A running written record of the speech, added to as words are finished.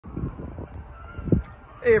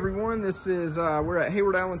Hey everyone, this is we're at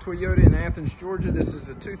Hayward Allen Toyota in Athens, Georgia. This is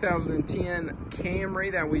a 2010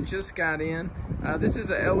 Camry that we just got in. This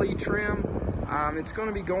is a LE trim. It's going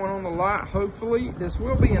to be going on the lot, hopefully. This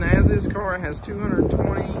will be an as-is car. It has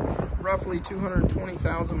roughly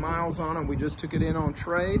 220,000 miles on it. We just took it in on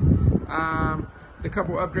trade. The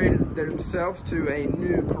couple upgraded themselves to a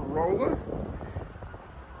new Corolla.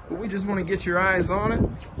 But we just want to get your eyes on it.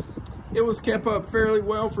 It was kept up fairly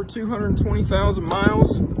well for 220,000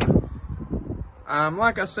 miles.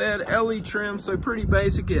 Like I said, LE trim, so pretty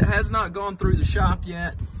basic. It has not gone through the shop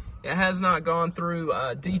yet. It has not gone through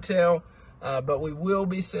detail, but we will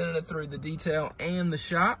be sending it through the detail and the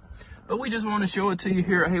shop. But we just want to show it to you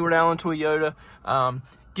here at Hayward Allen Toyota.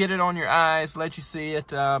 Get it on your eyes, let you see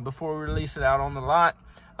it before we release it out on the lot.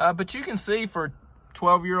 But you can see for a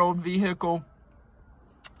 12-year-old vehicle,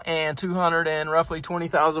 and roughly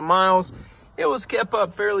 20,000 miles. It was kept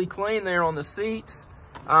up fairly clean there on the seats.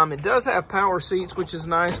 It does have power seats, which is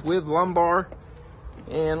nice, with lumbar.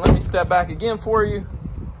 And let me step back again for you.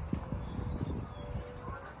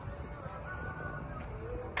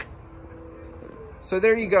 So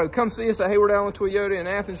there you go. Come see us at Hayward Allen Toyota in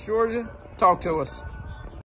Athens, Georgia. Talk to us.